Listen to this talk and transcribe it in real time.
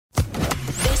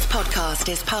podcast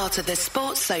is part of the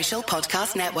Sports Social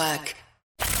Podcast Network.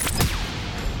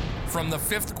 From the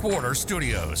Fifth Quarter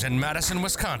Studios in Madison,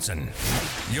 Wisconsin,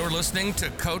 you're listening to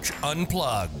Coach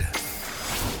Unplugged.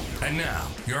 And now,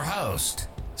 your host,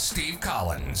 Steve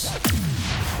Collins.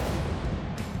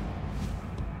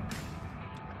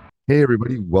 Hey,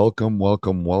 everybody. Welcome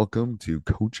to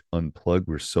Coach Unplugged.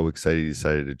 We're so excited you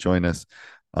decided to join us.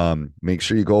 Make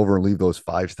sure you go over and leave those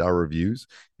 5-star reviews.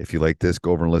 If you like this,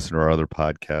 go over and listen to our other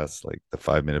podcasts like the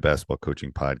 5-Minute Basketball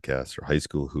Coaching Podcast or High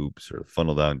School Hoops or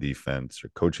Funnel Down Defense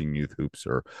or Coaching Youth Hoops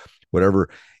or whatever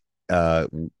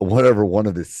one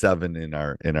of the 7 in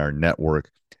our network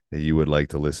that you would like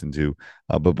to listen to.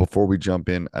 But before we jump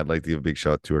in, I'd like to give a big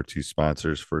shout out to our 2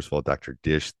 sponsors. First of all, Dr.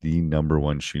 Dish, the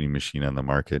 #1 shooting machine on the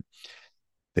market.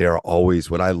 They are always,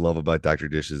 what I love about Dr.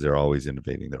 Dish is they're always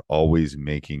innovating. They're always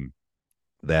making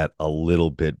that a little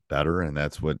bit better. And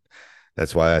that's why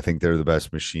I think they're the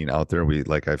best machine out there.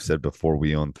 Like I've said before,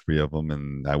 we own 3 of them,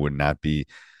 and I would not be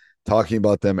talking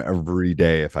about them every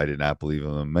day if I did not believe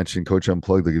in them. Mention Coach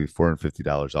Unplugged, they'll give you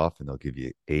 $450 off, and they'll give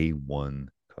you A1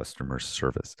 customer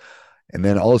service. And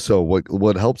then also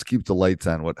what helps keep the lights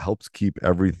on, what helps keep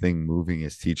everything moving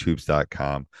is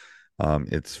teachhoops.com.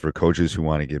 It's for coaches who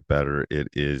want to get better. It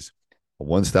is a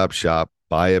one-stop shop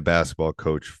by a basketball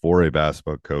coach for a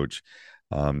basketball coach.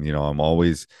 I'm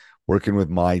always working with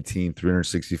my team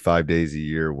 365 days a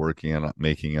year, working on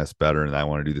making us better. And I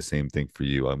want to do the same thing for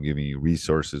you. I'm giving you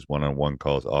resources, one-on-one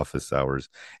calls, office hours,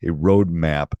 a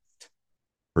roadmap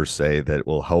per se that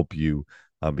will help you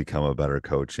become a better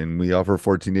coach. And we offer a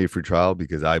 14-day free trial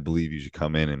because I believe you should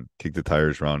come in and kick the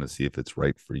tires around and see if it's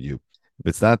right for you. If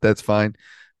it's not, that's fine.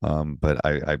 But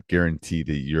I guarantee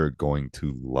that you're going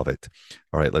to love it.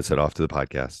 All right, let's head off to the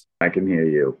podcast. I can hear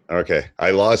you. Okay.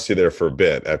 I lost you there for a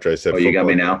bit after I said. Oh, you got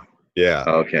me now? Yeah.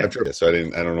 Oh, okay. So I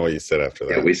don't know what you said after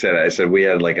that. Yeah, I said we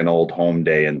had like an old home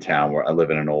day in town where I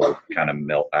live in an old kind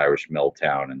of Irish mill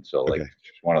town. And so like it's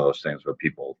one of those things where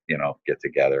people, get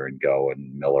together and go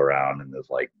and mill around, and there's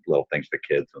like little things for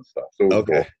kids and stuff. So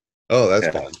okay. Cool. Oh,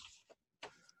 that's fun.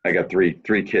 I got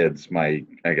three kids. I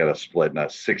got a split,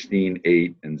 not 16,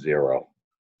 8, and 0.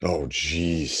 Oh,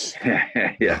 geez.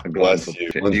 Yeah. Bless you.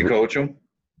 Do you coach them?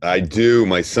 I do.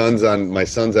 My son's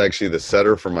actually the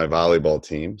setter for my volleyball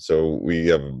team. So we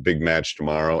have a big match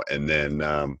tomorrow, and then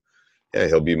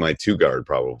he'll be my 2 guard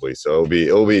probably. So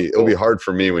it'll be hard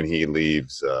for me when he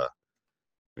leaves.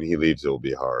 It'll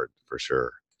be hard for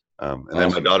sure. And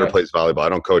then my daughter plays volleyball. I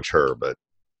don't coach her, but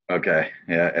okay.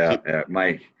 Yeah.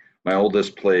 My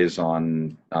oldest plays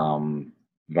on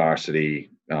varsity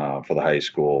for the high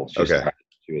school.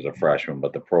 She was a freshman,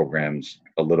 but the program's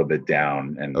a little bit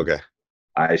down. And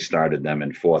I started them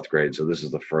in 4th grade. So this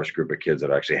is the first group of kids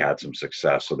that actually had some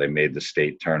success. So they made the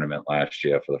state tournament last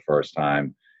year for the first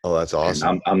time. Oh, that's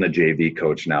awesome. I'm the JV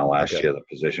coach now. Last year, the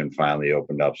position finally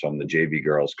opened up. So I'm the JV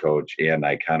girls coach, and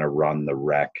I kind of run the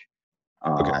rec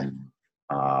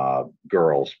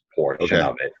girls portion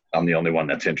of it. I'm the only one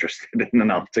that's interested in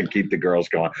enough to keep the girls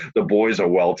going. The boys are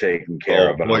well taken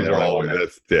care of. But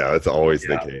that's always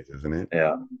the case, isn't it?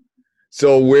 Yeah.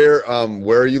 So where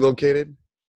are you located?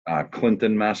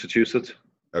 Clinton, Massachusetts.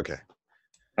 Okay.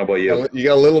 How about you? You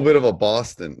got a little bit of a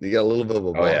Boston.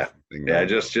 Boston thing. Yeah,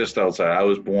 just outside. I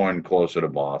was born closer to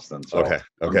Boston, so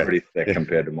I'm pretty thick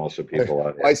compared to most of the people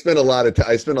out here. I spent a lot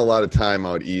of time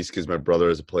out east because my brother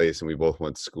has a place, and we both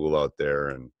went to school out there.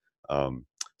 And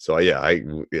so I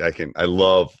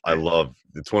love.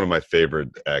 It's one of my favorite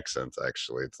accents.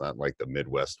 Actually, it's not like the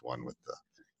Midwest one with the.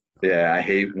 Yeah, I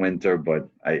hate winter, but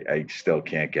I still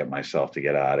can't get myself to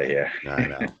get out of here.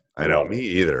 I know. Me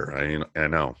either. I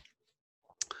know.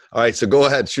 All right, so go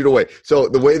ahead, shoot away. So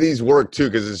the way these work too,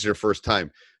 because this is your first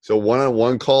time. So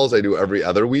one-on-one calls I do every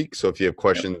other week. So if you have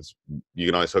questions, you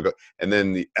can always hook up. And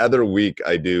then the other week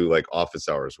I do like office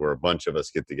hours where a bunch of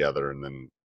us get together and then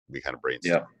we kind of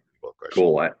brainstorm. Yeah.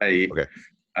 Cool.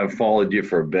 I've followed you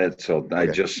for a bit, so I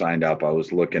just signed up. I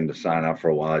was looking to sign up for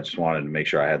a while. I just wanted to make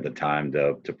sure I had the time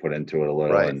to put into it a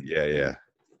little. Right. And yeah.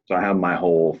 So I have my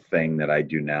whole thing that I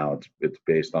do now. It's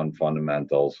based on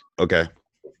fundamentals. Okay.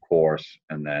 Of course,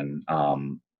 and then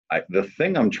the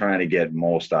thing I'm trying to get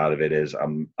most out of it is I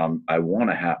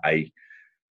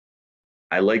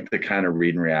like the kind of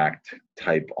read and react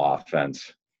type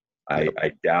offense.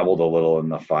 I dabbled a little in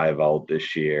the 5-out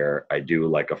this year. I do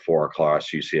like a 4-class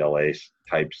UCLA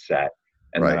type set,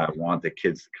 and then I want the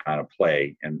kids to kind of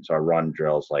play. And so I run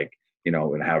drills like,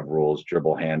 and have rules: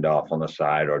 dribble handoff on the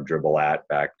side or dribble at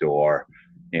backdoor,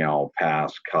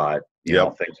 pass, cut,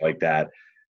 things like that.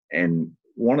 And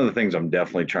one of the things I'm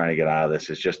definitely trying to get out of this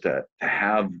is just to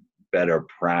have better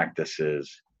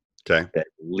practices that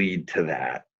lead to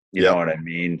that. You know what I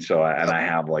mean? So, and I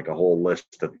have like a whole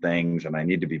list of things, and I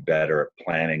need to be better at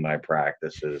planning my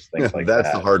practices, things like That's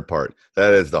that. the hard part.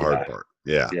 That is the hard part.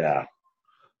 Yeah. Yeah.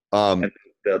 And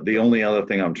the only other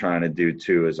thing I'm trying to do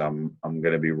too is I'm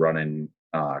going to be running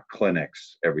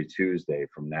clinics every Tuesday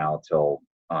from now till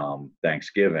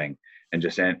Thanksgiving, and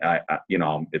just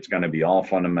it's going to be all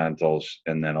fundamentals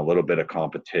and then a little bit of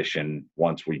competition.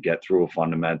 Once we get through a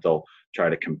fundamental, try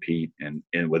to compete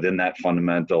and within that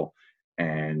fundamental.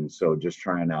 And so just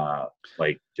trying to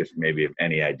just maybe if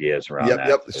any ideas around that.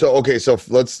 Yep. So, okay. So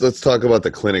let's talk about the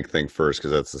clinic thing first,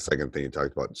 because that's the second thing you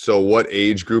talked about. So what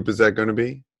age group is that going to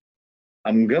be?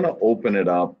 I'm going to open it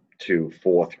up to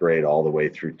 4th grade all the way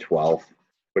through 12th.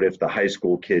 But if the high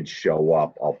school kids show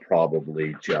up, I'll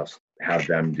probably just have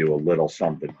them do a little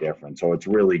something different. So it's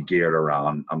really geared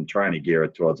around, I'm trying to gear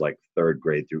it towards like 3rd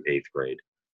grade through 8th grade.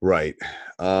 Right.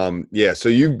 Yeah. So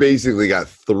you've basically got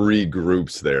 3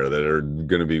 groups there that are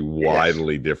going to be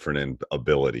widely different in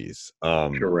abilities.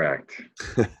 Correct.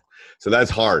 So that's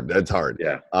hard. That's hard.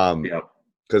 Yeah.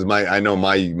 Because I know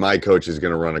my coach is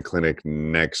going to run a clinic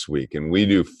next week, and we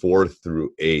do 4th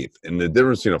through 8th, and the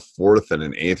difference between a 4th and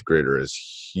an 8th grader is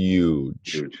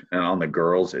huge. And on the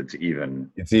girls, it's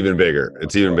even bigger.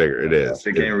 It's even bigger. It is.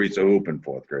 They can't reach a hoop in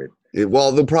 4th grade.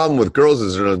 Well, the problem with girls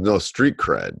is there's no street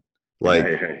cred. Like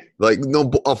no,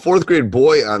 a 4th grade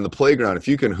boy on the playground, if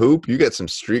you can hoop, you get some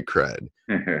street cred.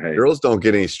 Girls don't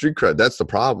get any street cred. That's the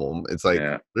problem. It's like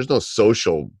there's no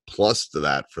social plus to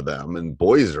that for them, and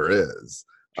boys there is.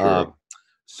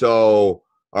 So,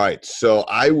 all right. So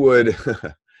I would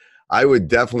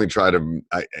definitely try to.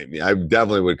 I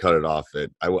definitely would cut it off.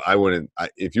 I wouldn't.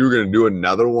 If you were going to do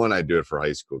another one, I'd do it for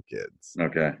high school kids.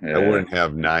 Okay. I wouldn't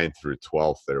have 9th through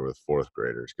 12th there with 4th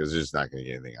graders, because they're just not going to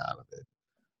get anything out of it.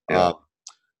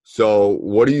 So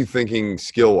what are you thinking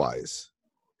skill wise?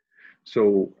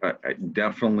 So I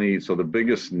definitely, so the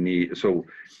biggest need, so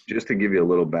just to give you a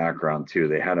little background too,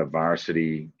 they had a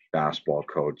varsity basketball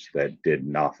coach that did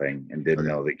nothing and didn't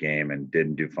know the game and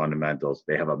didn't do fundamentals.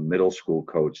 They have a middle school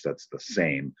coach that's the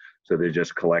same. So they're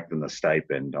just collecting the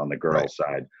stipend on the girls'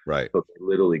 side. Right. So they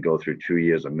literally go through 2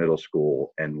 years of middle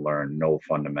school and learn no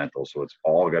fundamentals. So it's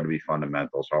all got to be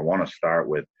fundamentals. So I want to start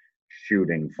with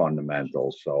shooting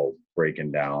fundamentals, so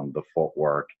breaking down the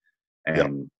footwork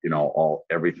and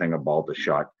everything about the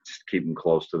shot, just keep them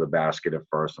close to the basket at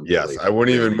first. Yes, I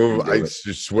wouldn't even move. I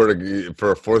swear to,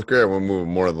 for a 4th grade, I wouldn't move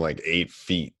more than like 8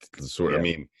 feet. I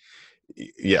mean,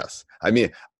 yes, I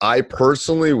mean, I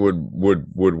personally would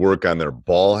work on their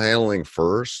ball handling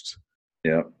first.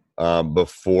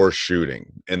 Before shooting.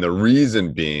 And the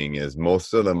reason being is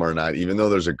most of them are not, even though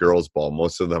there's a girls' ball,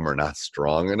 most of them are not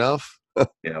strong enough.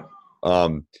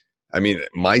 I mean,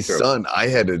 my son, I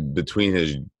had to, between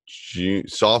his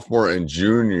sophomore and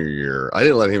junior year, I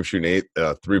didn't let him shoot an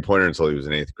 3-pointer until he was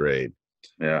in 8th grade.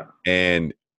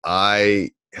 And I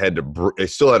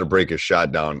still had to break his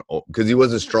shot down because he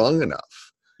wasn't strong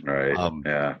enough.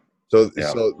 So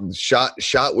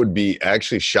shot would be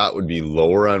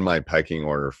lower on my pecking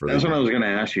order for that's what I was going to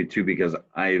ask you too, because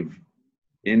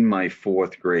in my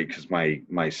 4th grade, because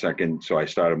my second, so I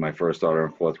started my first daughter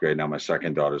in 4th grade. Now my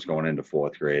second daughter's going into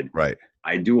 4th grade. Right.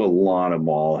 I do a lot of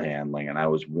ball handling, and I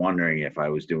was wondering if I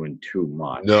was doing too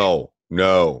much. No.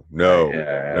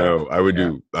 I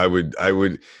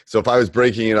would. So if I was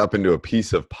breaking it up into a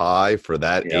piece of pie for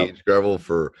that age level,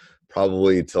 for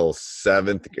probably till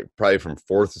 7th, probably from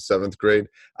 4th to 7th grade,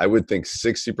 I would think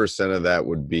 60% of that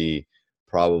would be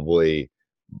probably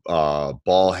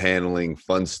ball handling,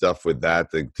 fun stuff with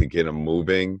that to get them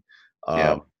moving.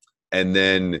 And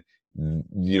then,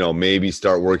 maybe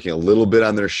start working a little bit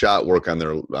on their shot, work on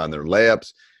their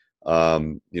layups,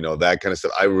 that kind of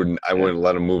stuff. I wouldn't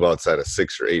let them move outside of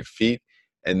 6 or 8 feet.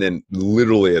 And then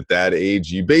literally at that age,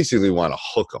 you basically want to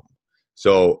hook them.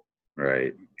 So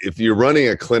if you're running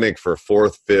a clinic for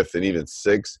 4th, 5th, and even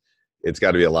 6th, it's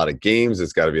got to be a lot of games.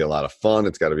 It's got to be a lot of fun.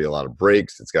 It's got to be a lot of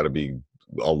breaks. It's got to be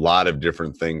a lot of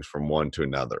different things from one to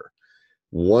another.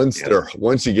 Once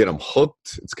you get them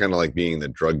hooked, it's kind of like being the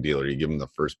drug dealer. You give them the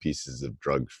first pieces of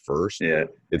drugs first.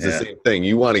 It's the same thing.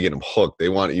 You want to get them hooked.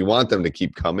 You want them to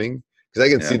keep coming, because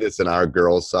I can see this in our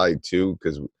girls' side too,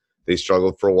 because they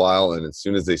struggled for a while, and as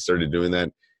soon as they started doing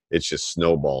that, it's just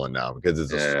snowballing now because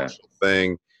it's a social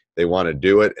thing. They want to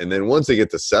do it, and then once they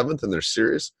get to 7th and they're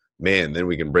serious, man, then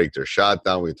we can break their shot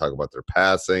down. We can talk about their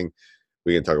passing.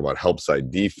 We can talk about help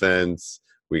side defense.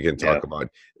 We can talk about,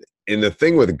 and the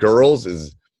thing with girls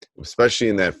is, especially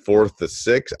in that 4th to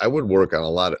 6th, I would work on a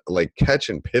lot of like catch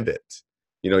and pivot.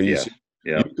 You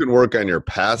can work on your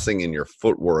passing and your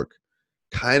footwork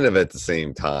kind of at the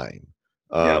same time.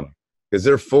 because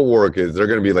their footwork they're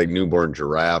going to be like newborn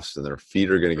giraffes, and their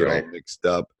feet are going to get all mixed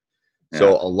up.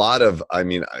 So a lot of, I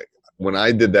mean, when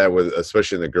I did that with,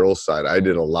 especially in the girls' side, I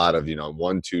did a lot of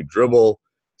 1-2 dribble,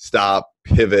 stop,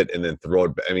 pivot, and then throw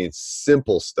it. I mean,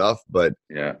 simple stuff, but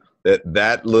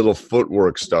that little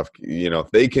footwork stuff,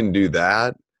 if they can do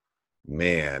that,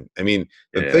 man. I mean,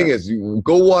 the thing is,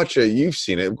 go watch you've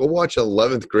seen it. Go watch an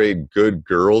 11th grade good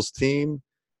girls team.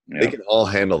 They can all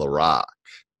handle the rock.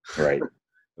 Right.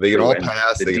 They can all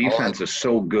pass. The defense is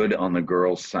so good on the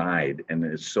girls' side, and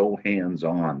it's so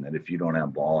hands-on that if you don't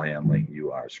have ball handling,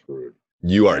 you are screwed.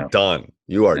 You are done.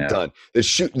 You are done.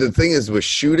 The thing is with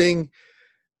shooting,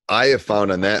 I have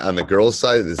found on the girls'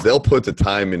 side is they'll put the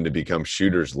time in to become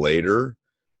shooters later,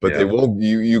 but they won't.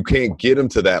 You can't get them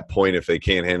to that point if they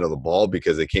can't handle the ball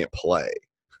because they can't play.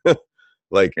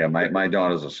 My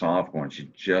daughter's a sophomore, and she's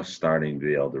just starting to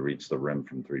be able to reach the rim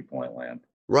from 3-point land.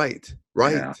 Right.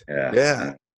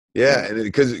 Yeah, and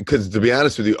because to be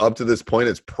honest with you, up to this point,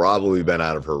 it's probably been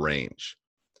out of her range.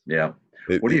 Yeah.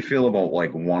 What do you feel about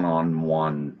like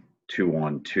 1-on-1,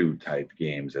 2-on-2 type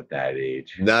games at that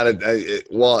age? Not at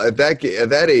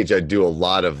that age, I do a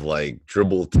lot of like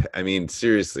dribble. I mean,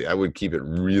 seriously, I would keep it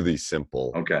really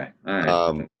simple. Okay.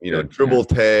 All right. Dribble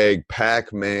tag,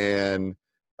 Pac-Man.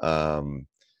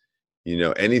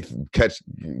 Anything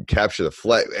capture the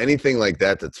flag, anything like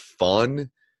that. That's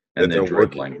fun. And they're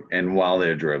dribbling, and while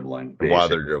they're dribbling,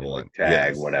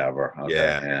 tag, whatever. Okay,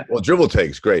 yeah. Well, dribble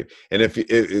tag's great, and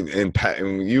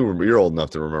you're old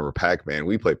enough to remember Pac-Man.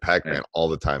 We play Pac-Man all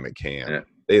the time at camp. Yeah.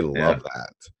 They love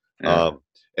that. Yeah.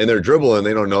 And they're dribbling.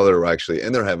 They don't know they're actually,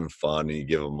 and they're having fun. And you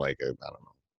give them like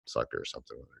sucker or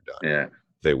something when they're done. Yeah,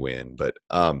 they win. But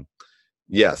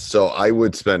yes, so I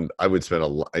would spend a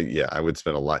lot. Yeah, I would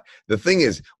spend a lot. The thing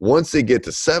is, once they get to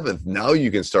 7th, now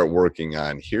you can start working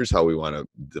on here's how we want to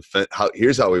defend.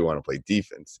 Here's how we want to play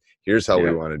defense. Here's how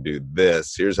we want to do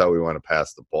this. Here's how we want to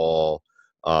pass the ball.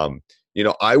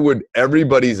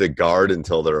 Everybody's a guard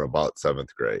until they're about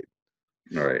 7th grade.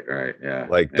 Right, yeah.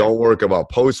 Don't work about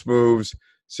post moves.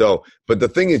 So, but the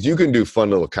thing is, you can do fun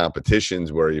little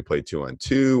competitions where you play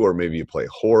 2-on-2, or maybe you play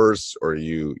horse, or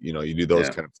you do those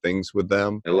kind of things with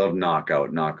them. I love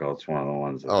knockout. Knockout's one of the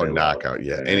ones. Knockout,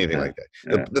 anything like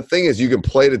that. The thing is, you can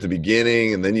play it at the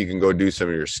beginning, and then you can go do some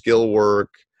of your skill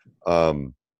work. I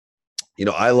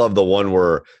love the one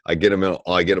where I get them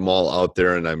all out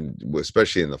there, and I'm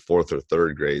especially in the 4th or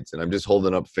 3rd grades, and I'm just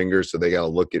holding up fingers so they got to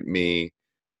look at me.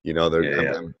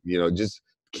 I'm just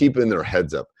keeping their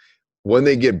heads up. When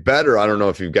they get better, I don't know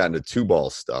if you've gotten to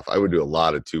 2-ball stuff. I would do a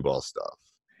lot of 2-ball stuff.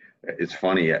 It's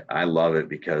funny. I love it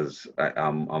because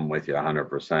I'm with you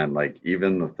 100%. Like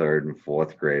even the 3rd and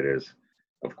 4th graders,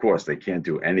 of course, they can't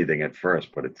do anything at first,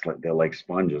 but it's like they're like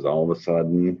sponges. All of a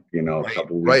sudden, a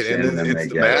couple weeks right, in, and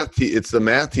it's the math. It's the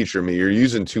math teacher in me. You're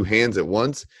using 2 hands at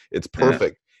once. It's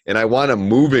perfect, and I want them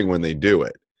moving when they do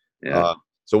it. Yeah.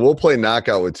 So we'll play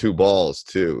knockout with 2 balls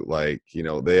too. They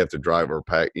have to drive or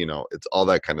pack, it's all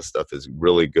that kind of stuff is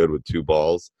really good with 2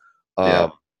 balls.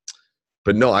 But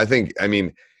no, a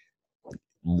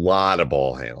lot of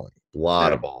ball handling,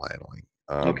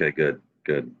 Okay, good.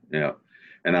 Yeah.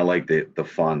 And I like the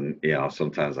fun,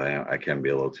 sometimes I can be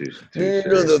a little too serious.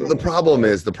 The problem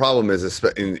is,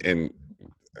 and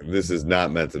this is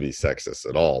not meant to be sexist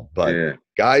at all, but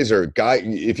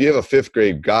if you have a 5th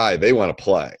grade guy, they want to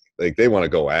play. They want to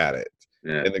go at it.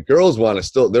 Yeah. And the girls want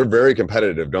to they're very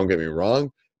competitive, don't get me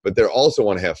wrong, but they also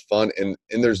want to have fun. And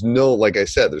there's no, like I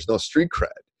said, there's no street cred.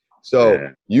 So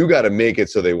you got to make it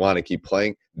so they want to keep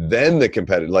playing. Then the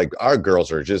competitive, our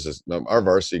girls are our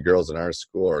varsity girls in our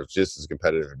school are just as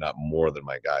competitive, if not more than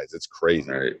my guys. It's crazy.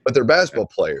 Right. But they're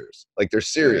basketball players. They're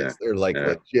serious. They're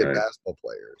legit basketball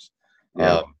players.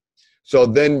 Yeah. So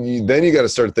then you got to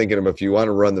start thinking about if you want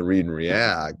to run the read and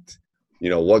react,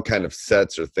 what kind of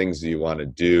sets or things do you want to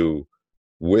do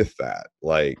with that?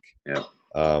 Do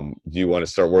you want to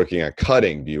start working on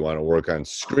cutting? Do you want to work on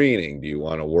screening? Do you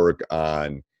want to work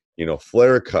on,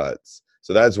 flare cuts?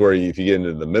 So that's where if you get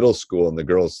into the middle school and the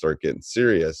girls start getting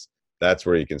serious, that's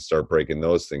where you can start breaking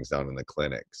those things down in the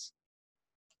clinics.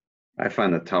 I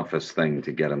find the toughest thing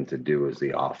to get them to do is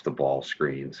the off the ball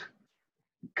screens.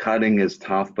 Cutting is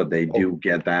tough, but they do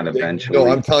get that eventually.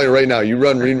 No, I'm telling you right now, you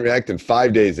run read and react in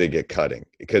 5 days, they get cutting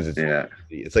because it's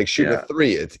easy. It's like shooting a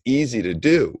 3. It's easy to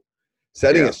do.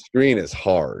 Setting a screen is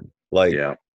hard.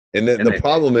 And then the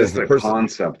problem is the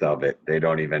concept of it, they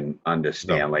don't even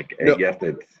understand. You have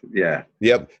to,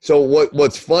 Yep. So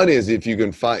what's fun is if you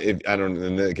can find,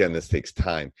 and again, this takes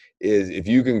time, is if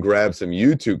you can grab some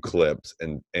YouTube clips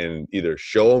and either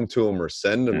show them to them or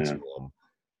send them to them.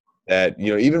 that,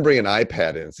 you know, even bring an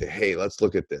iPad in and say, hey, let's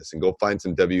look at this and go find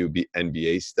some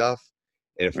WNBA stuff.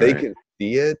 And if they can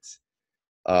see it,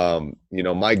 you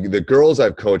know, the girls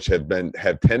I've coached have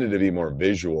tended to be more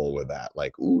visual with that.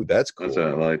 Like, ooh, that's cool.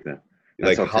 I like that.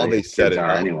 That's like how they set it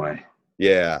up. Anyway.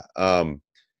 Yeah.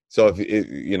 So if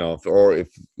you know, if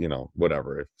you know,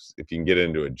 whatever, if you can get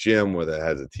into a gym where that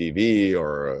has a TV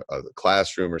or a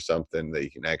classroom or something that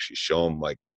you can actually show them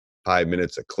like 5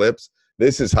 minutes of clips,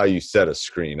 this is how you set a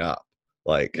screen up.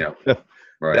 Like,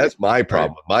 that's my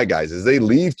problem with my guys is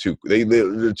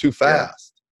they're too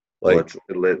fast. Yeah. Like,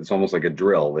 well, it's almost like a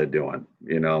drill they're doing,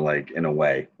 you know, like in a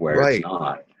way where it's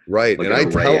not. Right. Look and I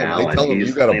tell them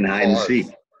you got to hide and seek.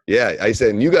 Yeah, I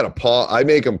said, and you got to pause. I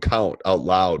make them count out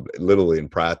loud, literally in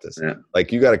practice. Yeah.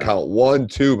 Like you got to count 1,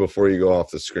 2 before you go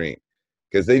off the screen,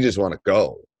 because they just want to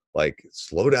go. Like,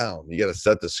 slow down. You got to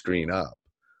set the screen up.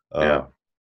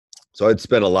 So I'd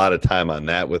spend a lot of time on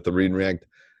that with the read and react.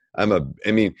 I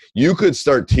mean, you could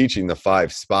start teaching the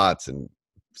 5 spots in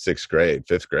 6th grade,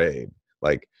 5th grade.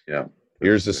 Like,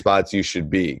 here's the spots you should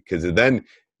be, because then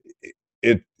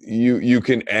you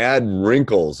can add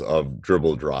wrinkles of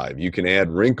dribble drive. You can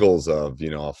add wrinkles of,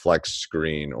 you know, a flex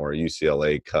screen or a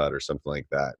UCLA cut or something like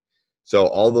that. So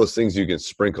all those things you can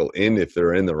sprinkle in if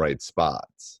they're in the right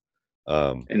spots.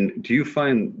 And do you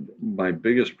find my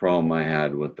biggest problem I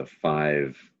had with the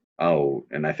 5 out,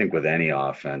 and I think with any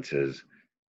offense, is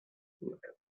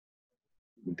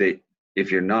if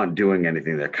you're not doing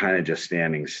anything, they're kind of just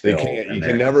standing still. You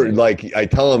can never, like, I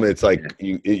tell them, it's like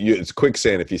it's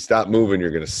quicksand. If you stop moving,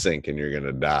 you're going to sink and you're going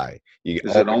to die.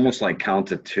 Is it almost like count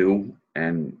to 2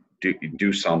 and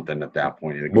do something at that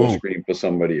point? Either go screen for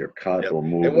somebody or cut or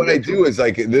move. And what I do is,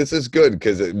 like, this is good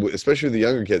because especially the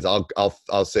younger kids,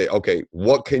 I'll say, okay,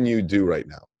 what can you do right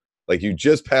now? Like, you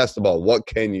just passed the ball. What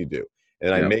can you do?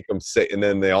 And I make them say, and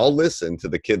then they all listen to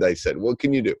the kid. I said, what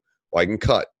can you do? Well, I can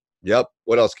cut. Yep.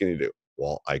 What else can you do?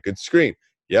 Well, I could screen.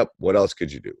 Yep. What else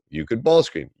could you do? You could ball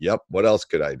screen. Yep. What else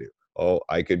could I do? Oh,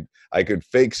 I could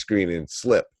fake screen and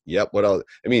slip. Yep. What else?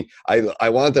 I mean, I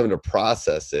want them to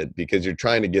process it because you're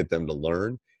trying to get them to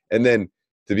learn. And then,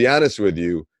 to be honest with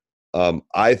you,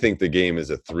 I think the game is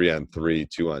a 3-on-3,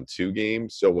 2-on-2 game.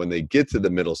 So when they get to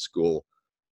the middle school,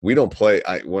 we don't play.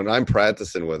 When I'm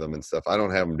practicing with them and stuff, I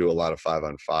don't have them do a lot of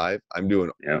 5-on-5. I'm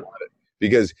doing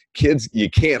because kids, you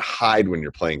can't hide when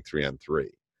you're playing 3-on-3.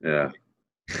 Yeah.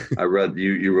 I read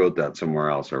you wrote that somewhere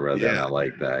else. I read that. I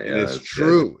like that. Yeah, it's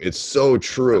true. Good. It's so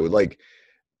true. Like,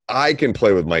 I can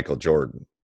play with Michael Jordan.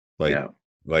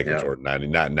 Michael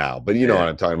Jordan, not now, but you know what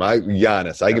I'm talking about.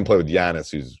 Giannis. I can play with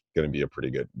Giannis, who's going to be a pretty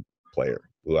good player,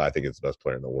 who I think is the best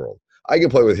player in the world. I can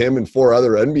play with him and 4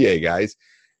 other NBA guys.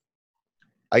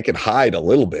 I can hide a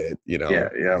little bit, you know.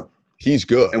 Yeah. He's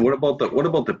good. And what about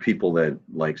the people that,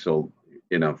 like, so,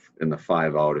 you know, in the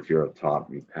 5 out, if you're up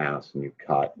top, you pass and you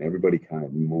cut, and everybody kind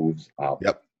of moves up.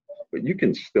 Yep. But you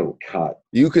can still cut.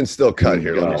 You can still cut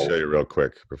here. Let me show you real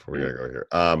quick before we gotta go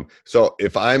here. So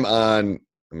if I'm on,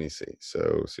 let me see.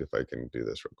 So see if I can do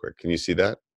this real quick. Can you see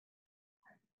that?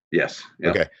 Yes.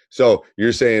 Yep. Okay. So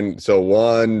you're saying, so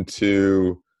 1,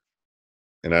 2,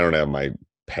 and I don't have my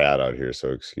pad out here,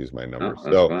 so excuse my numbers.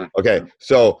 Okay.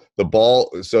 So the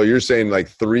ball, so you're saying like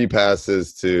 3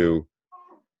 passes to,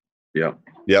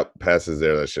 Yep, passes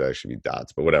there. That should actually be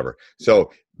dots, but whatever. So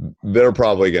they're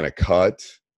probably going to cut,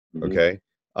 okay,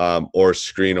 or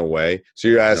screen away. So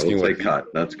you're asking what cut.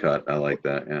 That's cut. I like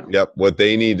that. Yeah. Yep. What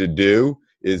they need to do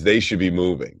is they should be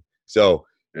moving. So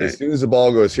as soon as the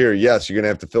ball goes here, yes, you're going to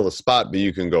have to fill the spot, but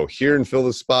you can go here and fill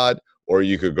the spot, or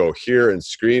you could go here and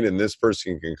screen, and this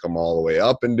person can come all the way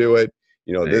up and do it.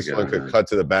 You know, this one could cut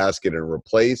to the basket and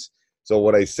replace. So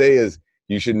what I say is,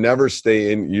 you should never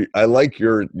stay in. I like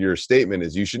your statement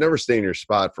is you should never stay in your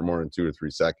spot for more than 2 or 3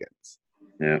 seconds.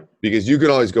 Yeah. Because you can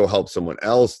always go help someone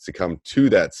else to come to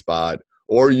that spot,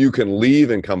 or you can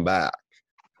leave and come back.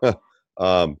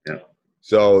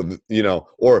 So, you know,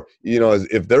 or, you know,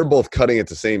 if they're both cutting at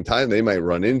the same time, they might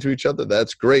run into each other.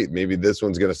 That's great. Maybe this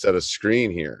one's going to set a screen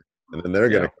here, and then they're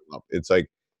going to come up. It's like,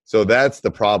 so that's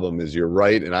the problem is you're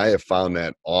right. And I have found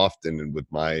that often with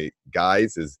my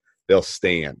guys is they'll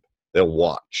stand. They'll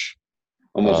watch.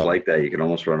 Almost like that. You can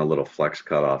almost run a little flex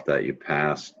cut off that you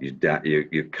pass.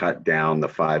 You cut down, the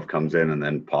 5 comes in and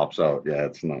then pops out. Yeah,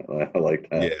 it's not. I like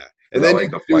that. Yeah, and then you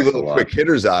can do little quick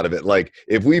hitters out of it. Like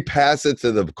if we pass it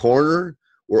to the corner,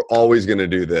 we're always going to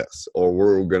do this, or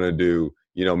we're going to do,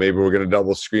 you know, maybe we're going to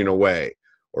double screen away,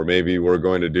 or maybe we're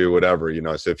going to do whatever, you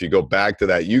know. So if you go back to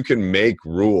that, you can make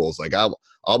rules. Like I'll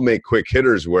make quick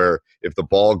hitters where if the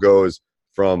ball goes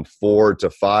from 4 to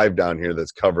 5 down here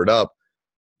that's covered up,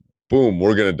 boom,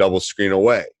 we're going to double screen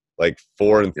away. like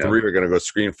 4 and 3 are going to go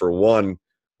screen for 1,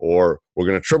 or we're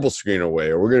going to triple screen away,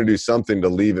 or we're going to do something to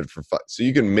leave it for 5. So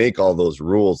you can make all those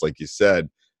rules, like you said,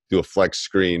 do a flex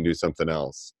screen, do something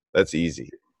else. That's easy.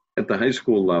 At the high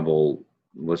school level,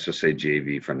 let's just say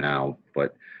JV for now,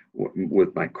 but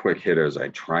with my quick hitters, I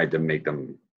tried to make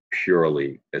them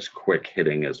purely as quick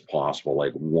hitting as possible,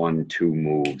 like 1-2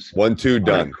 moves. 1-2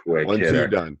 done. 1-2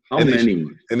 done. How many?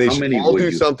 They should all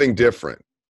do something different.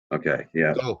 Okay,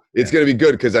 yeah. So it's going to be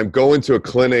good because I'm going to a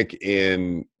clinic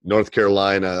in North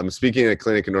Carolina. I'm speaking at a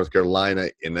clinic in North Carolina,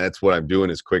 and that's what I'm doing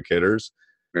is quick hitters.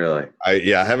 Really? I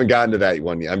haven't gotten to that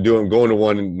one yet. I'm going to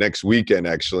one next weekend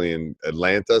actually in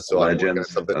Atlanta, so I'm working on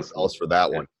something else for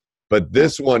that one. But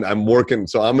this one I'm working.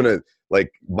 So I'm gonna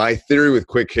my theory with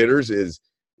quick hitters is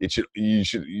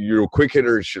your quick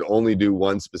hitter should only do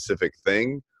one specific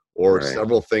thing or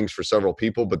several things for several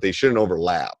people, but they shouldn't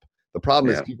overlap. The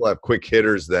problem is people have quick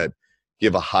hitters that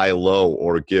give a high-low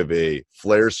or give a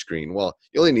flare screen. Well,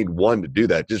 you only need one to do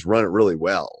that. Just run it really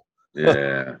well.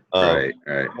 Yeah, right.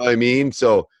 You know what I mean?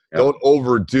 So don't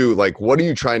overdo. Like, what are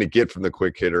you trying to get from the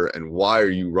quick hitter, and why are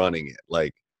you running it?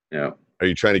 Like, are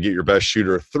you trying to get your best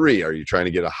shooter a 3? Are you trying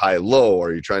to get a high-low?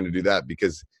 Are you trying to do that?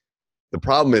 Because the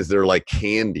problem is they're like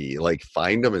candy. Like,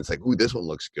 find them, and it's like, ooh, this one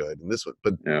looks good, and this one.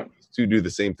 But these two do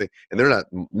the same thing, and they're not.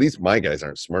 At least my guys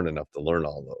aren't smart enough to learn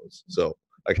all those. So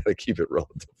I got to keep it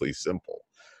relatively simple.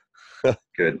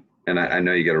 Good. And I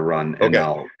know you got to run. And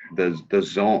now the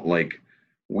zone, like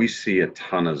we see a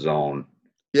ton of zone.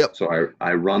 Yep. So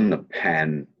I run the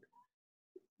pen,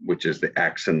 which is the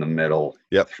X in the middle,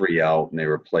 3 out, and they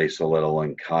replace a little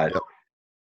and cut. Yep.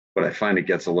 But I find it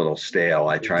gets a little stale.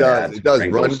 I try to add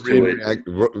sprinkles to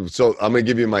it. So I'm going to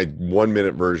give you my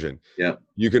 1-minute version. Yeah.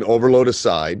 You can overload a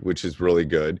side, which is really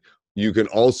good. You can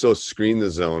also screen the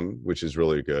zone, which is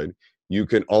really good. You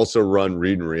can also run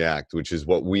read and react, which is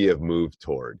what we have moved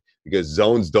toward, because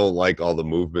zones don't like all the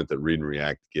movement that read and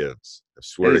react gives. I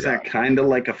swear is that kind of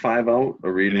like a 5-out,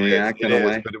 a read and react in a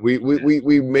way? But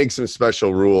we make some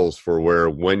special rules for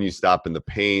when you stop in the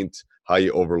paint, how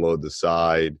you overload the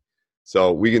side.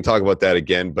 So we can talk about that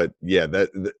again. But yeah,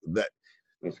 that's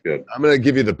good. I'm going to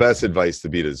give you the best advice to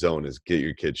beat a zone is get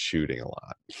your kids shooting a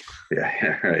lot.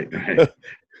 Yeah, right.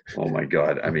 Oh my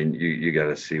God. I mean, you got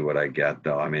to see what I get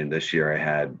though. I mean, this year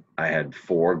I had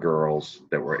 4 girls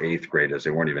that were 8th graders.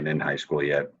 They weren't even in high school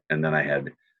yet. And then I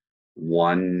had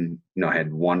one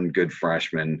good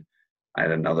freshman. I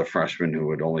had another freshman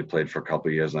who had only played for a couple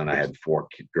of years. And then I had 4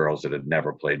 girls that had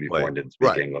never played before and didn't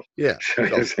speak English. Yeah.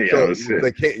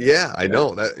 I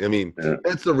know that. I mean,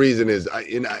 that's the reason is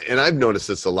and I've noticed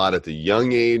this a lot at the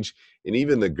young age. And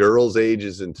even the girls'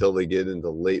 ages until they get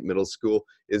into late middle school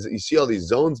is you see all these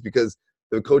zones because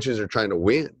the coaches are trying to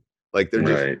win. Like they're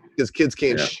just because kids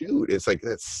can't shoot. It's like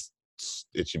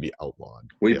it should be outlawed.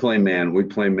 We play man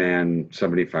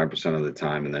 75% of the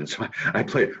time, and then so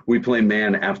we play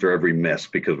man after every miss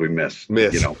because we miss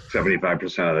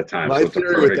 75% of the time. My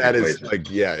theory with that is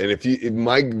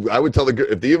and I would tell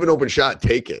if you have an open shot,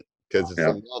 take it. Because it's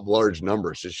a law of large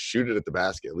numbers. Just shoot it at the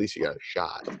basket. At least you got a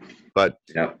shot. But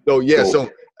so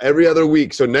every other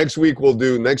week. So next week I'm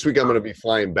going to be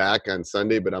flying back on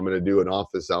Sunday, but I'm going to do an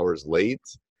office hours late.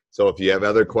 So if you have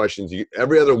other questions,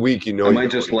 every other week, I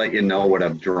might just let you know what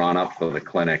I've drawn up for the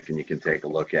clinic, and you can take a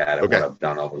look at it. What I've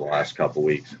done over the last couple of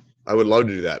weeks. I would love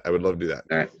to do that.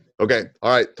 All right. Okay.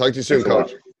 All right. Talk to you soon,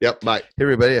 Coach. Yep. Bye. Hey,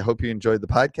 everybody. I hope you enjoyed the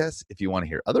podcast. If you want to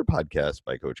hear other podcasts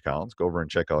by Coach Collins, go over and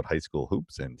check out High School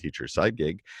Hoops and Teacher Side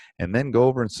Gig, and then go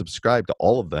over and subscribe to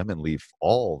all of them and leave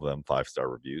all of them 5-star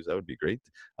reviews. That would be great.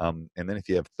 And then if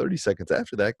you have 30 seconds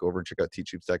after that, go over and check out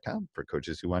teachhoops.com for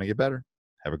coaches who want to get better.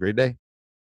 Have a great day.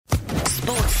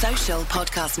 Sports Social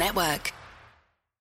Podcast Network.